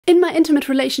In my intimate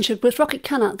relationship with Rocky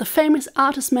Khanna, the famous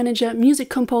artist manager, music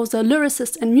composer,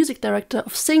 lyricist and music director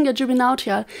of singer Jubin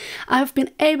Nautiyal, I have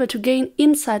been able to gain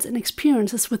insights and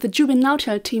experiences with the Jubin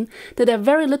Nautiyal team that are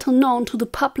very little known to the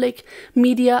public,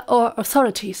 media or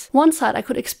authorities. One side I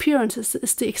could experience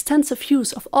is the extensive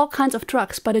use of all kinds of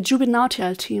drugs by the Jubin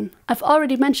Nautiyal team. I've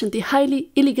already mentioned the highly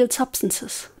illegal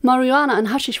substances. Marijuana and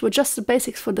hashish were just the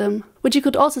basics for them, which you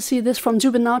could also see this from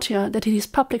Jubin Nautiyal, that he is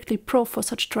publicly pro for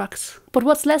such drugs. But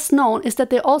what's less known is that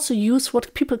they also use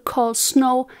what people call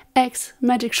snow, eggs,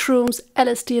 magic shrooms,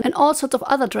 LSD and all sorts of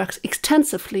other drugs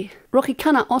extensively. Rocky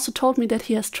Khanna also told me that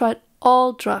he has tried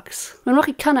all drugs. When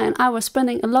Rocky Khanna and I were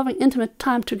spending a loving intimate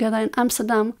time together in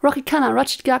Amsterdam, Rocky Khanna,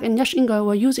 Rachit, Garg and Yash Ingole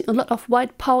were using a lot of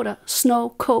white powder, snow,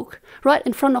 coke, right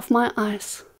in front of my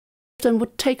eyes. Them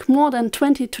would take more than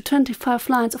 20 to 25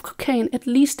 lines of cocaine at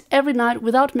least every night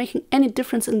without making any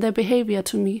difference in their behavior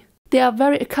to me. They are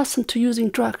very accustomed to using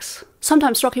drugs.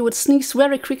 Sometimes Rocky would sneeze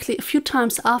very quickly a few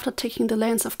times after taking the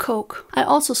lines of coke. I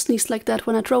also sneezed like that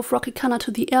when I drove Rocky Khanna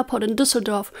to the airport in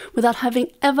Düsseldorf without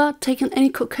having ever taken any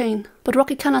cocaine. But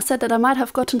Rocky Khanna said that I might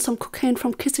have gotten some cocaine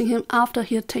from kissing him after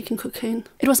he had taken cocaine.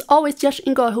 It was always Yash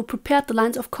Ingole who prepared the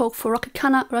lines of coke for Rocky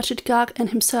Khanna, Rachit, Garg and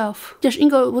himself. Yash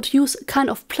Ingole would use a kind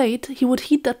of plate. He would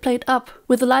heat that plate up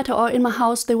with a lighter, or in my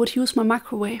house they would use my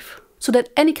microwave, so that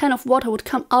any kind of water would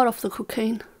come out of the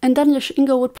cocaine. And then Yash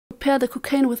Ingole would prepare the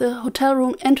cocaine with a hotel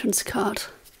room entrance card,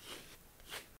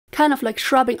 kind of like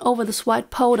shrubbing over this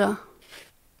white powder,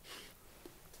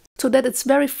 so that it's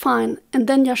very fine. And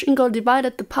then Yash Ingole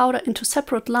divided the powder into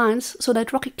separate lines, so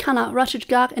that Rocky Khanna, Rachit,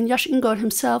 Garg and Yash Ingole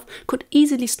himself could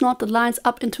easily snort the lines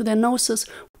up into their noses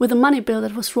with a money bill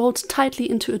that was rolled tightly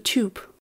into a tube.